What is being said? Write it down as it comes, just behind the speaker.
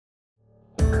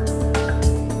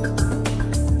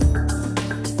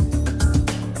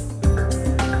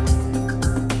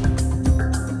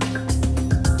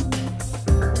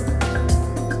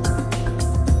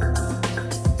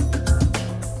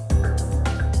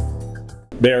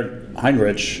Bernd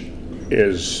Heinrich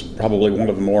is probably one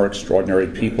of the more extraordinary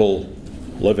people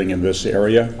living in this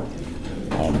area.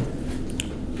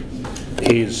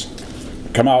 He's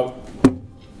come out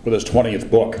with his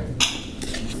 20th book,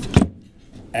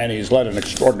 and he's led an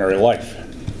extraordinary life,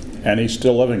 and he's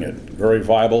still living it. Very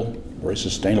viable, very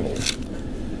sustainable.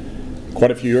 Quite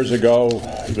a few years ago,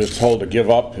 he was told to give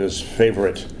up his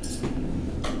favorite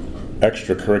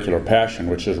extracurricular passion,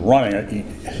 which is running. He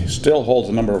still holds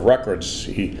a number of records.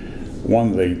 He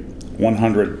won the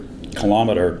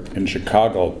 100-kilometer in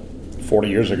Chicago 40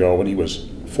 years ago when he was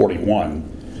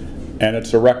 41, and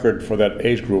it's a record for that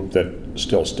age group that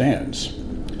still stands.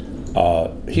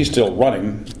 He's still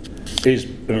running. He's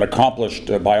an accomplished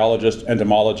biologist,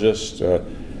 entomologist,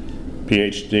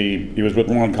 PhD. He was with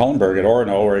Ron Cullenberg at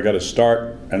Orono, where he got his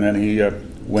start, and then he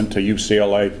went to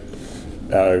UCLA,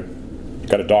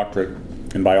 got a doctorate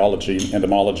in biology,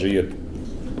 entomology at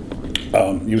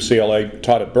UCLA,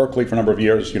 taught at Berkeley for a number of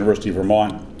years, University of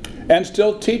Vermont, and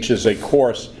still teaches a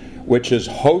course which is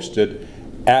hosted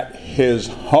at his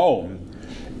home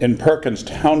in Perkins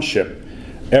Township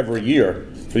every year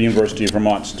for the University of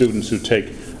Vermont students who take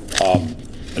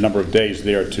a number of days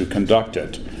there to conduct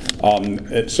it.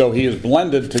 So he has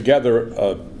blended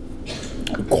together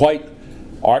quite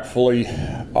artfully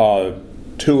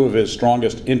two of his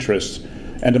strongest interests,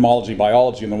 entomology,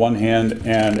 biology on the one hand,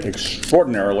 and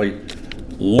extraordinarily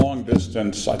long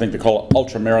distance, I think they call it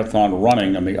ultramarathon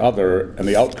running on the other, and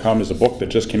the outcome is a book that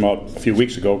just came out a few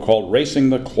weeks ago called Racing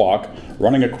the Clock,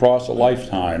 Running Across a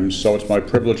Lifetime. So it's my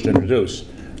privilege to introduce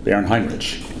Bernd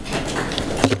Heinrich.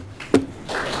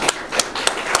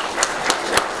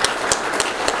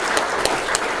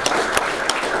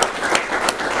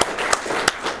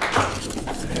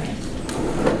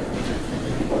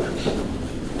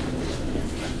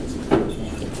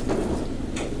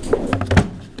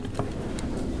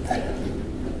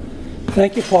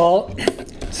 Thank you, Paul.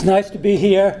 It's nice to be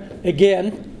here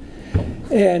again,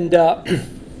 and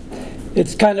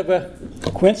it's kind of a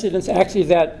coincidence actually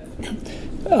that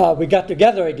we got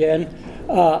together again.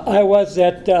 I was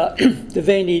at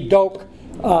Devaney Doak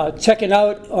checking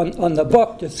out on the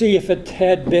book to see if it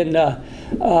had been out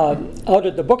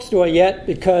at the bookstore yet,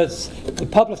 because the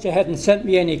publisher hadn't sent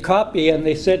me any copy, and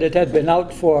they said it had been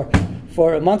out for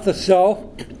a month or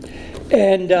so.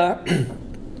 And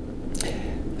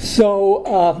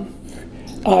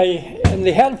and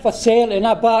they had them for sale, and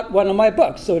I bought one of my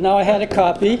books. So now I had a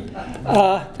copy,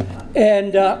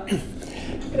 and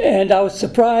I was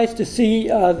surprised to see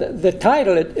the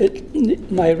title.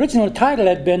 My original title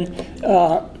had been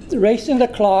 "Racing the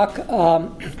Clock,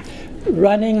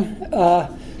 Running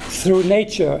Through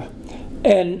Nature,"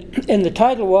 and the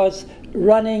title was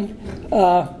 "Running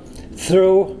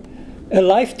Through a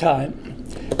Lifetime."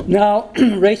 Now,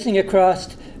 racing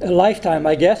across a lifetime,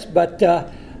 I guess, but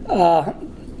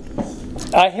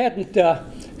I hadn't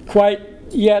quite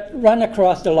yet run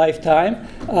across a lifetime,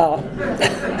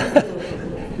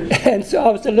 and so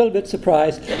I was a little bit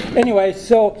surprised. Anyway,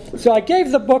 so I gave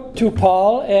the book to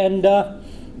Paul, and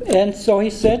so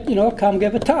he said, come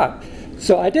give a talk.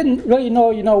 So I didn't really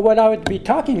know, what I would be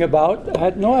talking about. I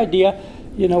had no idea,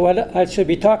 what I should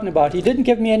be talking about. He didn't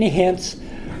give me any hints.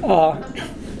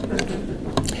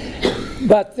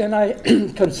 But then I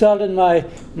consulted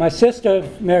my sister,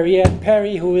 Marianne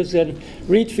Perry, who is in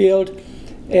Reedfield,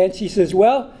 and she says,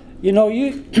 well, you're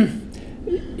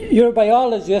a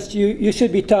biologist, you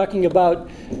should be talking about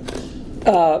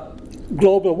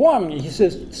global warming. He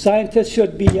says, scientists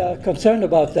should be concerned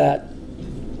about that.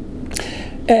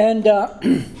 And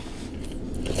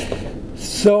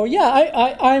so,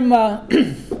 yeah,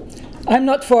 I'm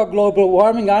not for global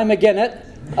warming, I'm against it.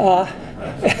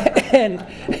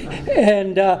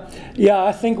 Yeah,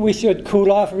 I think we should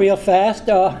cool off real fast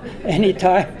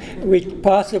anytime we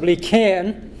possibly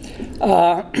can.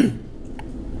 I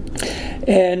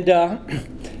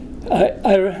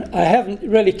haven't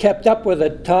really kept up with the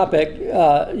topic,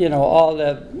 all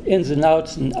the ins and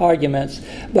outs and arguments.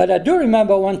 But I do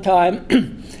remember one time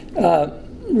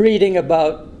reading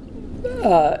about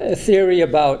a theory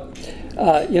about,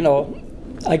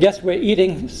 I guess we're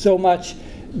eating so much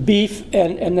beef,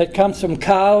 and it comes from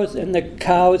cows, and the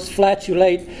cows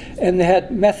flatulate, and they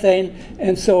had methane,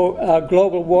 and so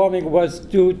global warming was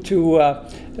due to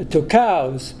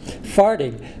cows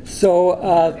farting. So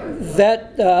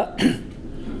that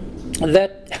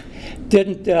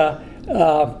didn't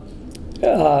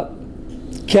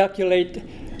calculate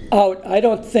out. I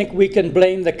don't think we can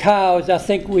blame the cows. I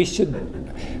think we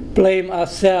should blame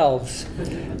ourselves.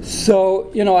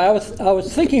 So I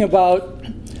was thinking about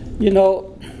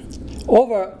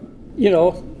over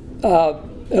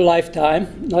a lifetime,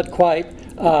 not quite,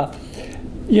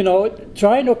 You know,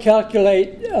 trying to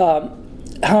calculate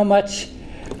how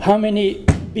many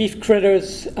beef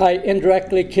critters I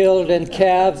indirectly killed, and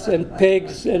calves and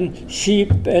pigs and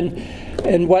sheep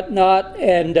and whatnot,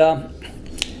 and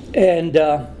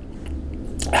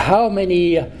how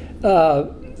many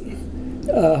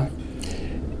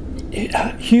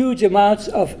huge amounts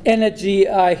of energy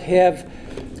I have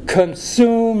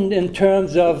consumed in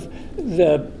terms of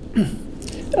the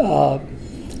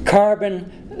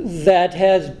carbon that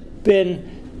has been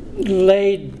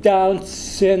laid down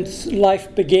since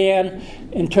life began,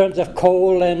 in terms of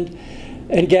coal and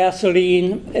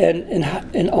gasoline,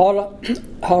 and all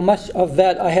how much of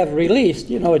that I have released,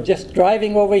 you know, just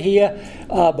driving over here,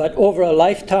 but over a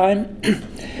lifetime.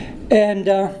 And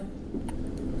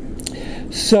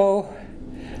so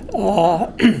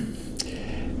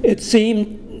it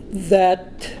seemed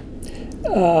that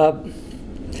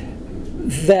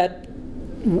that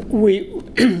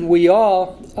we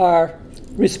all are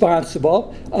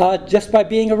responsible just by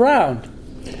being around,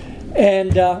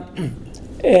 and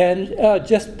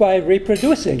just by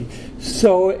reproducing.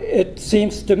 So it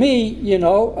seems to me, you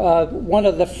know, one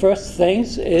of the first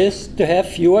things is to have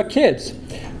fewer kids,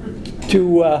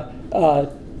 to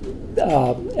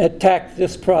attack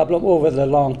this problem over the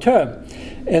long term,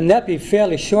 and that'd be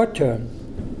fairly short term.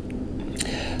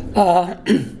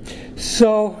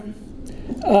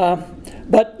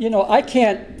 But you know, I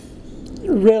can't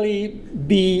really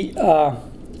be a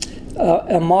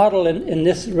model in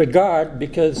this regard,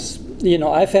 because you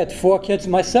know, I've had 4 kids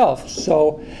myself.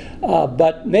 So,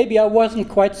 but maybe I wasn't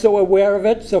quite so aware of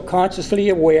it, so consciously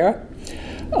aware,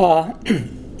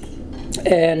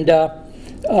 and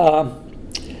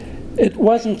it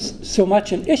wasn't so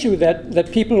much an issue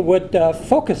that people would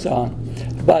focus on.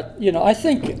 But you know, I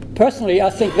think personally,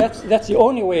 I think that's the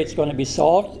only way it's going to be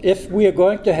solved, if we are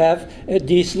going to have a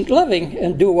decent living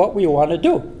and do what we want to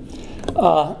do.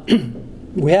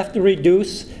 We have to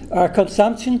reduce our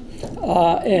consumption,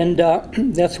 and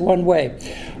that's one way.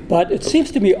 But it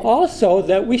seems to me also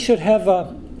that we should have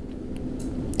a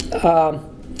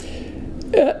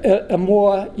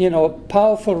more, you know,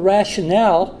 powerful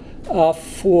rationale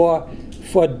for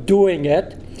doing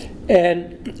it.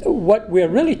 And what we're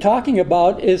really talking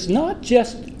about is not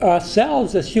just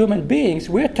ourselves as human beings.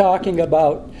 We're talking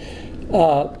about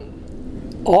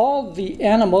all the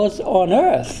animals on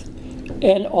Earth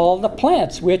and all the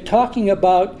plants. We're talking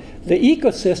about the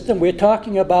ecosystem. We're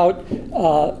talking about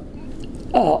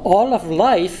all of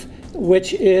life,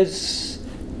 which is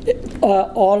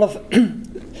all of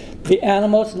the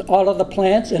animals and all of the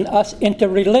plants and us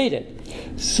interrelated.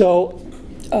 So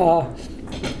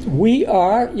we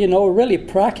are, you know, really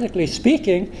practically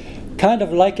speaking, kind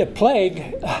of like a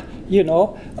plague, you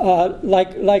know,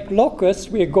 like locusts.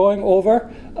 We're going over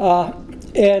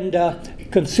and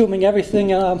consuming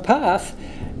everything on our path.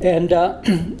 And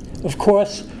of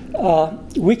course,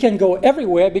 we can go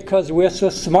everywhere because we're so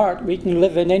smart. We can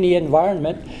live in any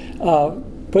environment,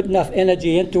 put enough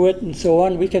energy into it and so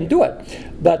on, we can do it.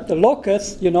 But the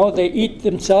locusts, you know, they eat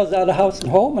themselves out of house and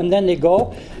home, and then they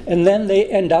go, and then they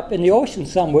end up in the ocean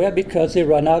somewhere because they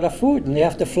run out of food and they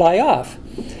have to fly off.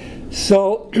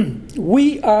 So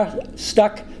we are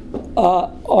stuck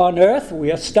on Earth.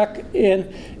 We are stuck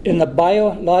in the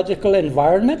biological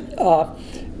environment,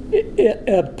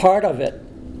 part of it.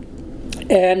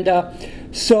 And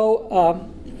so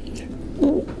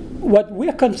what we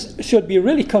should be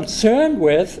really concerned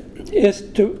with is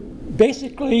to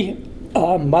basically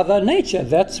Mother Nature.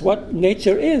 That's what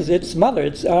nature is. It's mother.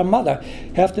 It's our mother.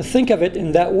 Have to think of it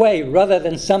in that way rather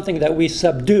than something that we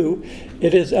subdue.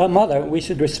 It is our mother. We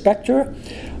should respect her.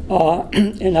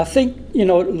 And I think, you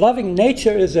know, loving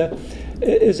nature is a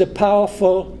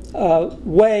powerful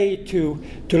way to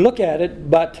look at it,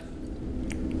 but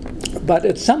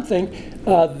it's something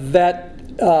that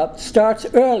starts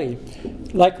early.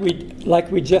 Like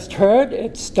we just heard,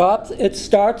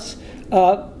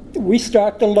 we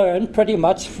start to learn pretty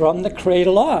much from the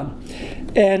cradle on.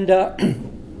 And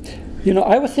you know,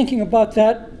 I was thinking about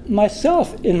that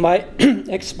myself in my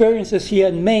experiences here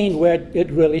in Maine, where it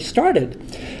really started.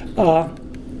 I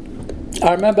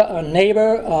remember a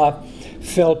neighbor,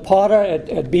 Phil Potter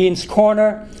at Bean's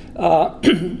Corner.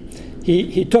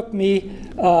 He took me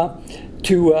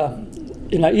to,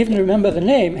 and I even remember the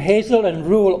name, Hazel and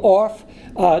Rule Orff,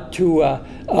 to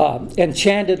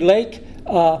Enchanted Lake,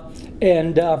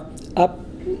 and up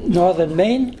northern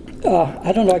Maine.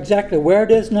 I don't know exactly where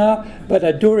it is now, but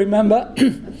I do remember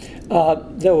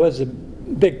there was a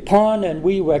big pond, and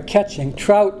we were catching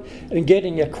trout and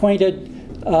getting acquainted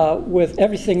with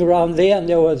everything around there. And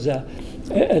there was a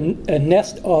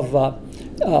nest of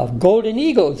golden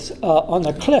eagles on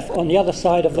the cliff on the other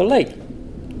side of the lake.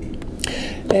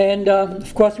 And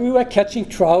of course, we were catching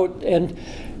trout. And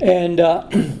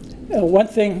one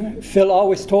thing Phil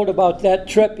always told about that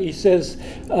trip, he says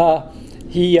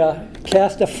he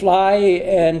cast a fly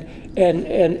and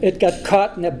it got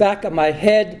caught in the back of my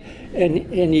head,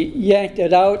 and he yanked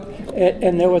it out,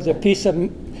 and there was a piece of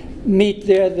meat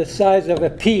there the size of a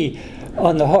pea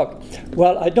on the hook.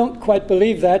 Well, I don't quite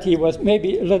believe that. He was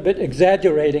maybe a little bit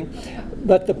exaggerating.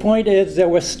 But the point is, there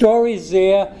were stories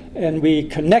there, and we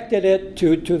connected it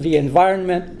to the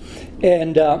environment.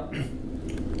 And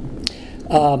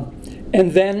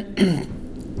then,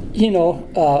 you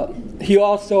know, he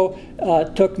also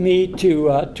took me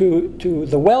to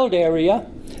the Weld area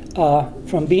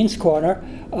from Beans Corner,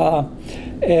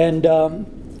 and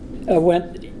I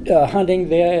went hunting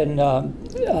there in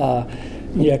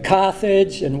near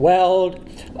Carthage and Weld,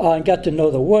 and got to know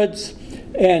the woods.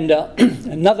 And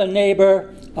another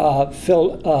neighbor,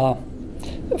 Floyd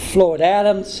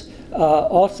Adams,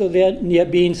 also there near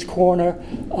Beans Corner,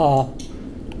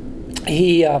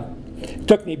 he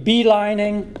took me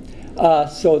beelining.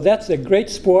 So that's a great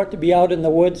sport, to be out in the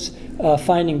woods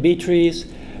finding bee trees.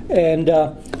 And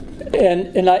I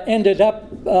ended up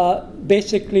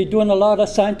basically doing a lot of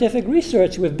scientific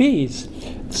research with bees.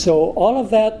 So all of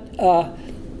that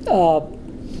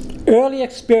early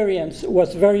experience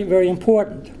was very, very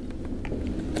important.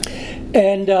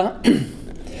 And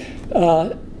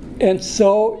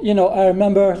so, you know, I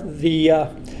remember you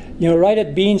know, right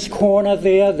at Beans Corner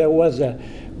there was a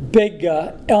big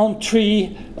elm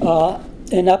tree,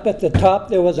 and up at the top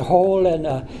there was a hole, and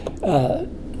a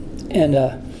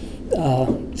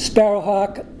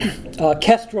sparrowhawk,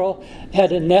 kestrel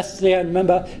had a nest there. I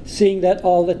remember seeing that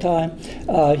all the time,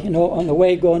 you know, on the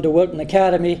way going to Wilton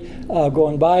Academy,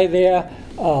 going by there.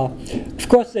 Of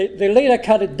course, they later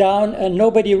cut it down, and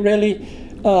nobody really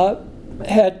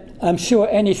had, I'm sure,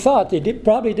 any thought. They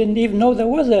probably didn't even know there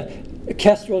was a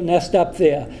kestrel nest up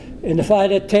there. And if I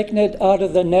had taken it out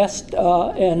of the nest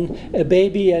and a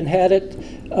baby and had it,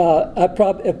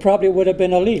 it probably would have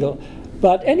been illegal.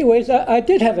 But anyways, I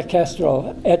did have a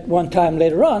kestrel at one time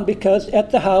later on, because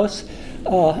at the house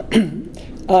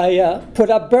I put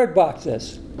up bird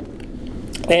boxes.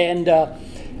 And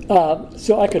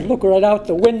so I could look right out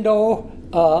the window,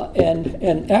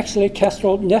 and actually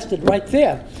kestrel nested right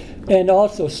there. And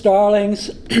also starlings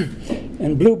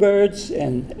and bluebirds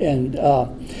and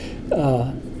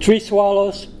tree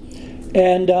swallows.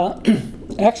 And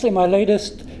actually my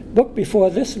latest book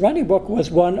before this running book was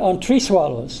one on tree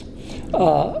swallows,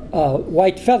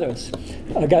 white feathers.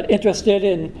 I got interested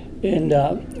in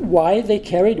why they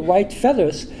carried white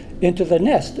feathers into the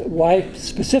nest. Why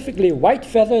specifically white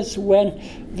feathers when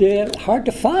they're hard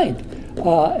to find?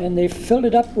 And they filled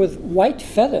it up with white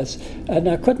feathers, and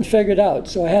I couldn't figure it out.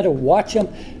 So I had to watch them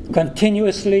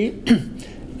continuously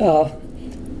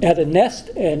at a nest,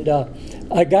 and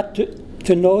I got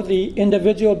to know the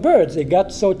individual birds. They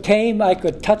got so tame I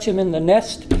could touch them in the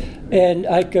nest, and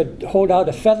I could hold out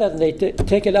a feather and they'd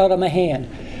take it out of my hand.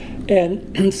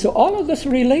 And so all of this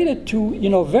related to, you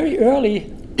know, very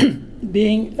early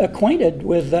being acquainted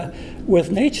with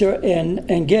nature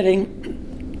and getting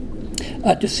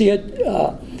to see it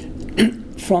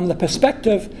from the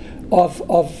perspective of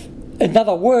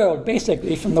another world,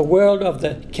 basically, from the world of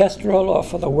the kestrel or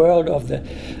for the world of the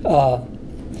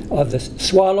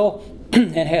swallow,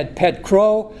 and had pet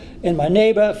crow. And my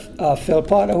neighbor, Phil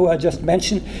Potter, who I just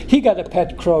mentioned, he got a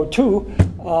pet crow too,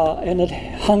 and it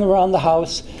hung around the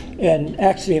house. And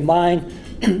actually mine,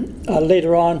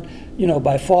 later on, you know,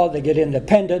 by fall they get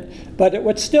independent, but it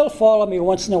would still follow me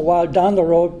once in a while down the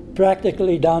road,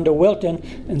 practically down to Wilton.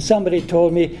 And somebody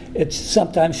told me it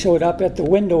sometimes showed up at the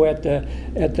window at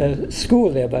the school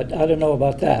there, but I don't know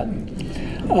about that.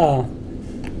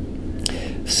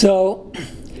 So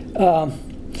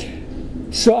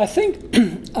I think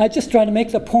I just try to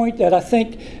make the point that I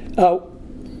think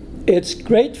it's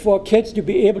great for kids to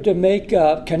be able to make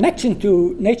a connection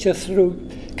to nature through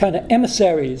kind of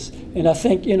emissaries. And I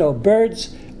think, you know,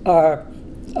 birds are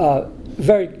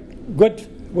very good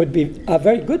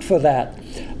for that,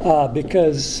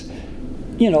 because,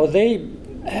 you know, they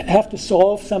have to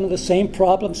solve some of the same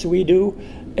problems we do,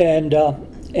 and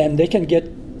they can get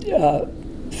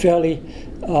fairly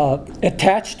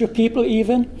attached to people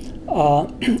even,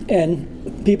 and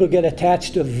people get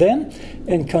attached to them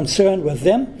and concerned with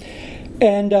them.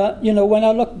 And you know, when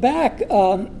I look back,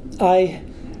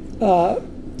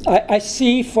 I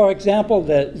see, for example,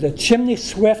 the chimney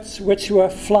swifts, which were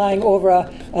flying over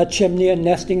a chimney and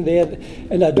nesting there,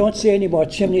 and I don't see any more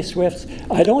chimney swifts.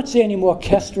 I don't see any more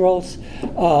kestrels.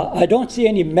 I don't see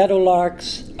any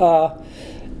meadowlarks.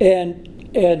 And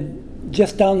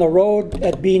just down the road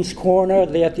at Bean's Corner,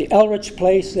 there at the Elrich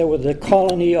place, there was a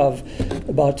colony of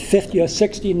about 50 or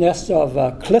 60 nests of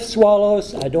cliff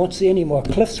swallows. I don't see any more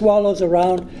cliff swallows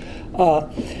around.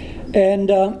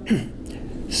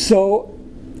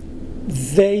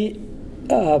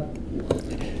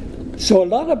 So a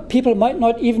lot of people might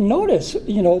not even notice,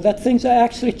 that things are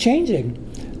actually changing.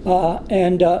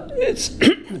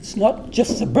 It's not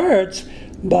just the birds,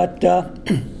 but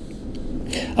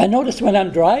I notice when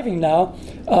I'm driving now,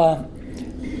 the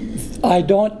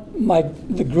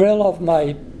grill of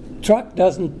my truck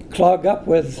doesn't clog up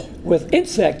with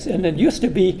insects. And it used to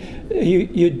be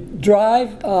you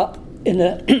drive in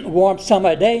a warm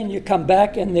summer day and you come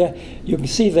back and you can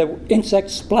see the insect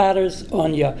splatters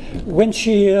on your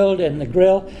windshield and the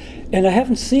grill, and I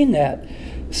haven't seen that.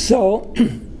 So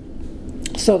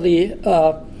the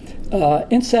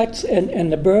insects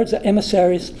and the birds are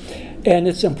emissaries, and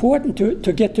it's important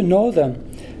to get to know them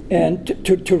and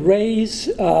to raise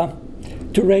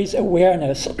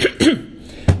awareness.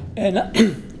 And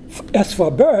as for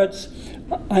birds,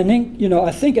 I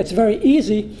think it's very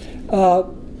easy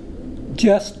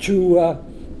just to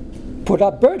put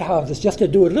up birdhouses, just to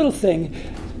do a little thing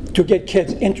to get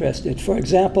kids interested. For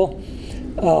example,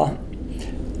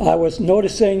 I was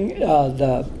noticing at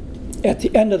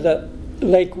the end of the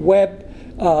Lake Webb,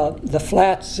 the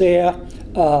flats there,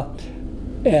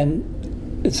 and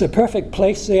it's a perfect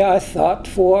place there, I thought,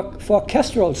 for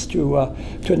kestrels to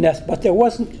nest. But there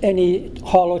wasn't any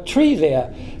hollow tree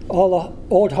there. All the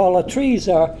old hollow trees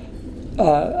are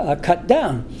cut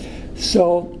down.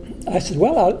 So I said,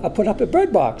 well, I'll put up a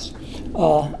bird box.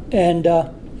 But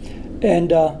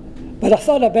I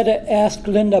thought I'd better ask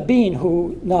Linda Bean,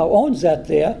 who now owns that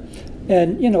there.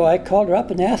 And I called her up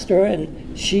and asked her,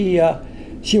 and she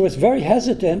was very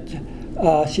hesitant.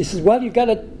 She says, well, you've got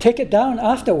to take it down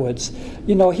afterwards.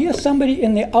 Here's somebody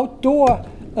in the outdoor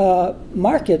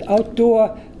market,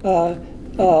 outdoor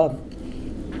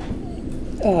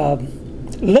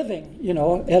living,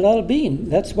 LL Bean.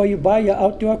 That's where you buy your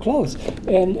outdoor clothes.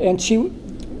 And she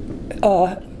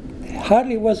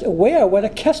hardly was aware what a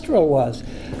kestrel was.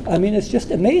 I mean, it's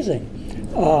just amazing.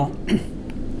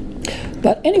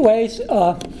 But anyways,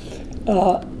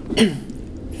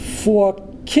 for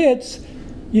kids,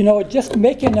 just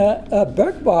making a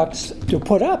bird box to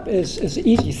put up is an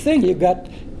easy thing.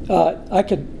 I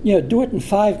could do it in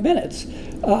 5 minutes.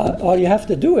 All you have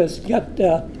to do is get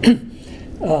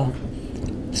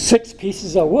 6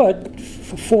 pieces of wood,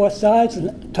 4 sides,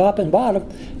 and top and bottom,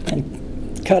 and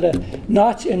cut a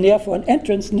notch in there for an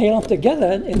entrance, nail them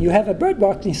together, and you have a bird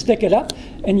box, and you stick it up,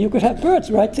 and you could have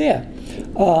birds right there.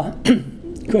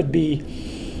 Could be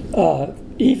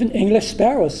even English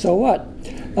sparrows, so what?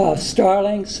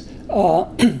 Starlings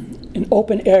in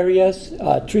open areas,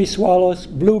 tree swallows,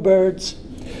 bluebirds,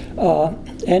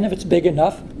 and if it's big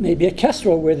enough, maybe a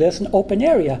kestrel where there's an open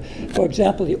area. For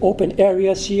example, the open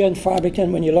areas here in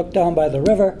Farmington, when you look down by the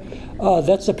river,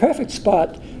 that's a perfect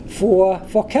spot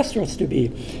for kestrels to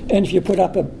be. And if you put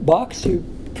up a box, you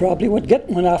probably would get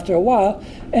one after a while,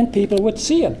 and people would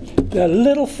see them. There are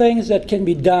little things that can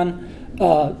be done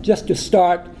just to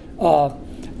start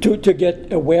to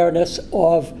get awareness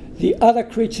of the other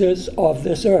creatures of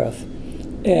this earth.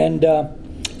 And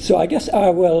so I guess I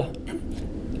will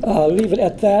leave it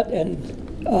at that and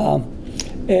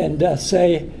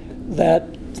say that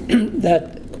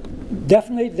that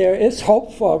definitely there is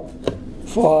hope for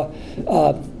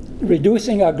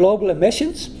reducing our global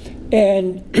emissions,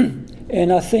 and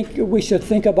I think we should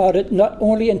think about it not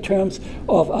only in terms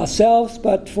of ourselves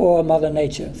but for Mother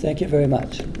Nature. Thank you very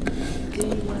much.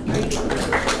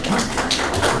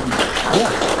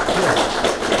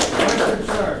 Question,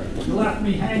 sir. You left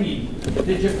me hanging.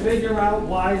 Did you figure out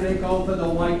why they go for the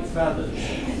white feathers?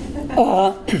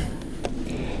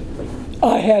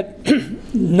 I had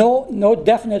no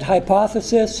definite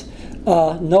hypothesis.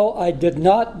 No, I did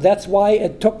not. That's why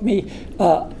it took me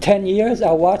 10 years.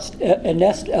 I watched a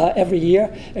nest every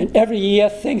year, and every year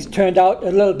things turned out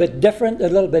a little bit different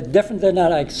than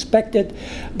I expected,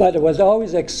 but it was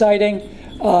always exciting.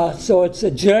 So it's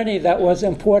a journey that was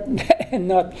important and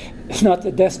not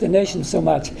the destination so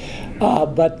much.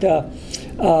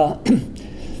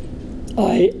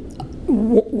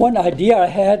 One idea I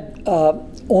had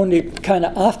only kind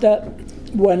of after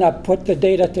when I put the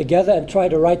data together and tried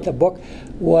to write the book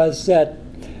was that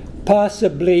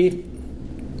possibly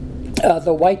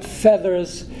the white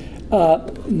feathers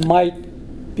might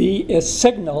be a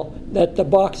signal that the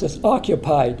box is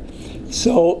occupied.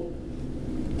 So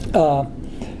a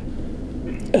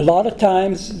lot of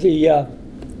times the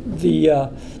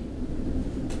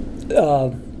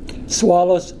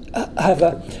swallows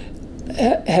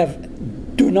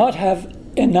do not have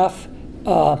enough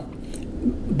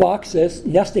boxes,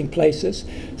 nesting places,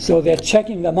 so they're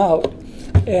checking them out,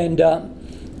 and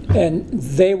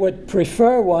they would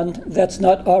prefer one that's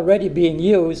not already being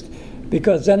used,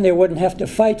 because then they wouldn't have to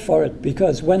fight for it.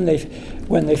 Because when they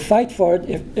fight for it,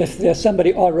 if there's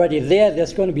somebody already there,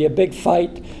 there's going to be a big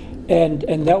fight, and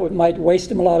that might waste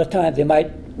them a lot of time. They might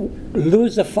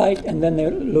lose a fight and then they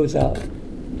lose out.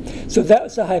 So that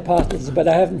was a hypothesis, but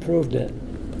I haven't proved it.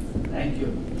 Thank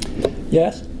you.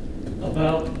 Yes?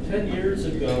 About 10 years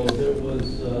ago, there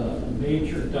was a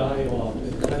major die-off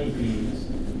in honeybees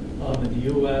in the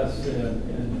U.S.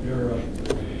 and Europe.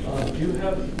 Do you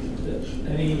have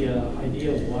any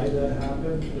idea why that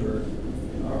happened, or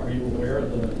are you aware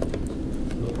of the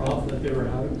problem that they were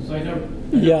having? Because I never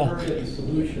heard any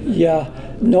solution. Yeah,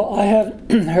 no, I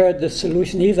haven't heard the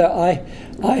solution either.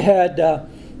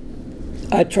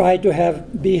 I tried to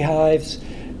have beehives,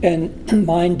 and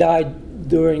mine died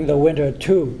during the winter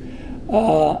too,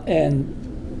 and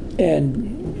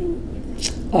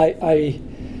I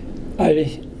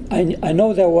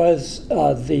know there was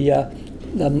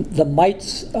the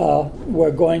mites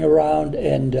were going around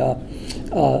and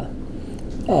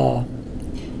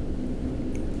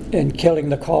killing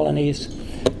the colonies,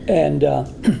 and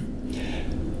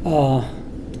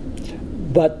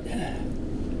but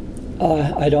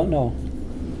I don't know.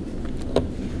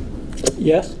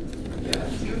 Yes? Yeah.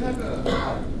 Do you have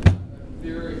a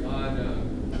theory on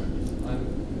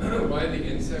why the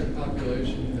insect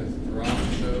population has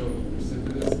dropped so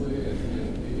precipitously?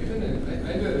 And I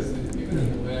noticed that even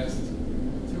in the last 2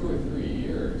 or 3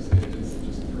 years, it's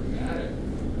just dramatic.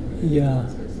 Yeah.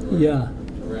 Yeah.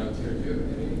 Around here, do you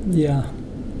have any? Yeah.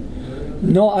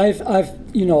 No,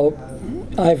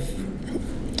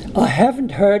 I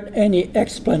haven't heard any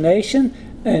explanation,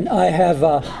 and I have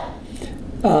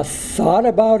thought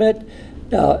about it,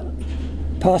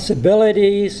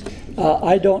 possibilities.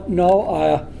 I don't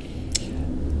know.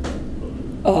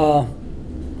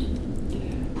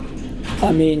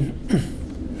 I mean,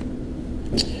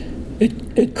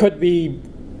 it could be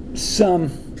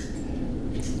some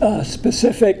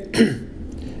specific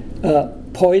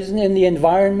poison in the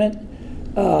environment,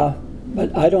 but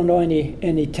I don't know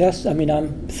any tests. I mean,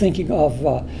 I'm thinking of,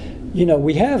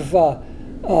 we have,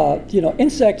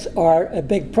 insects are a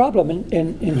big problem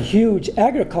in huge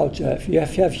agriculture. If you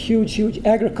have huge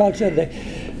agriculture,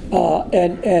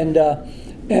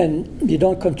 and you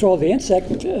don't control the insect,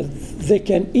 they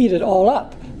can eat it all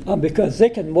up. Because they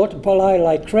can multiply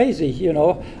like crazy, you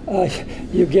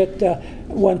get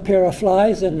one pair of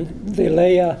flies and they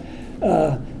lay a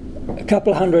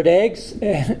couple hundred eggs,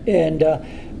 and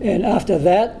after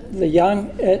that the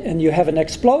young, and you have an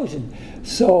explosion.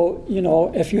 So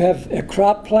if you have a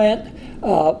crop plant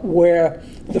where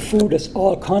the food is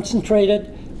all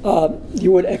concentrated,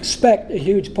 you would expect a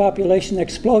huge population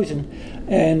explosion,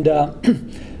 and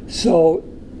so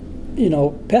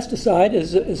pesticide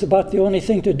is about the only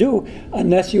thing to do,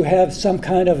 unless you have some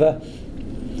kind of a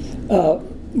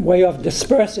way of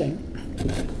dispersing.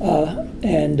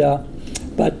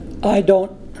 But I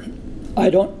don't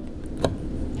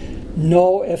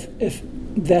know if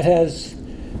that has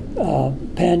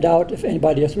panned out, if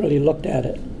anybody has really looked at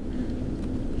it.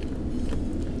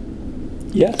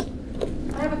 Yes?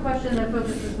 I have a question that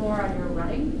focuses more on your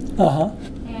running.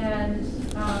 And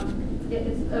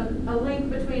it's a link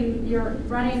between your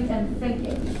running and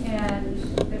thinking. And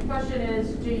the question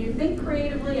is, do you think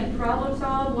creatively and problem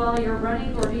solve while you're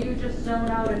running, or do you just zone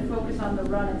out and focus on the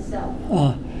run itself?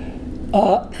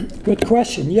 Good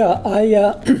question. Yeah,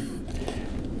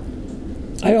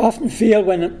 I often feel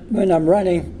when I'm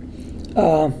running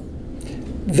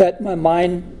that my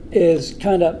mind is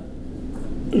kind of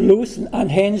loose and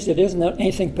unhinged. It isn't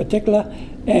anything particular,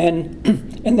 and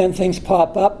then things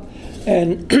pop up.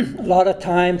 And a lot of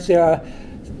times there are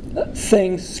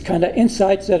things, kind of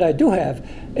insights that I do have,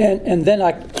 and then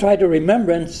I try to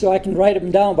remember them so I can write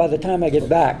them down by the time I get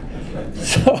back.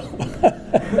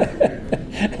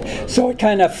 So it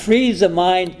kind of frees the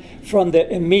mind from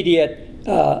the immediate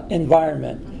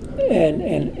environment, and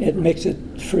it makes it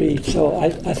free. So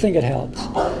I think it helps.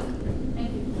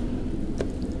 Thank you.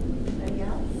 Anybody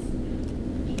else?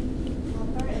 Well,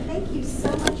 Bernd, thank you so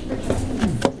much for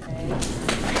joining us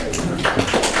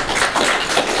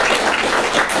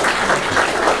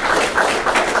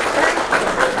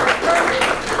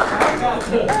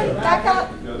today. Back up.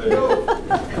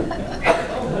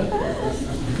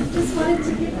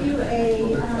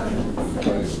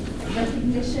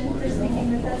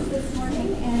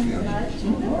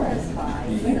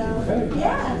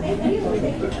 If you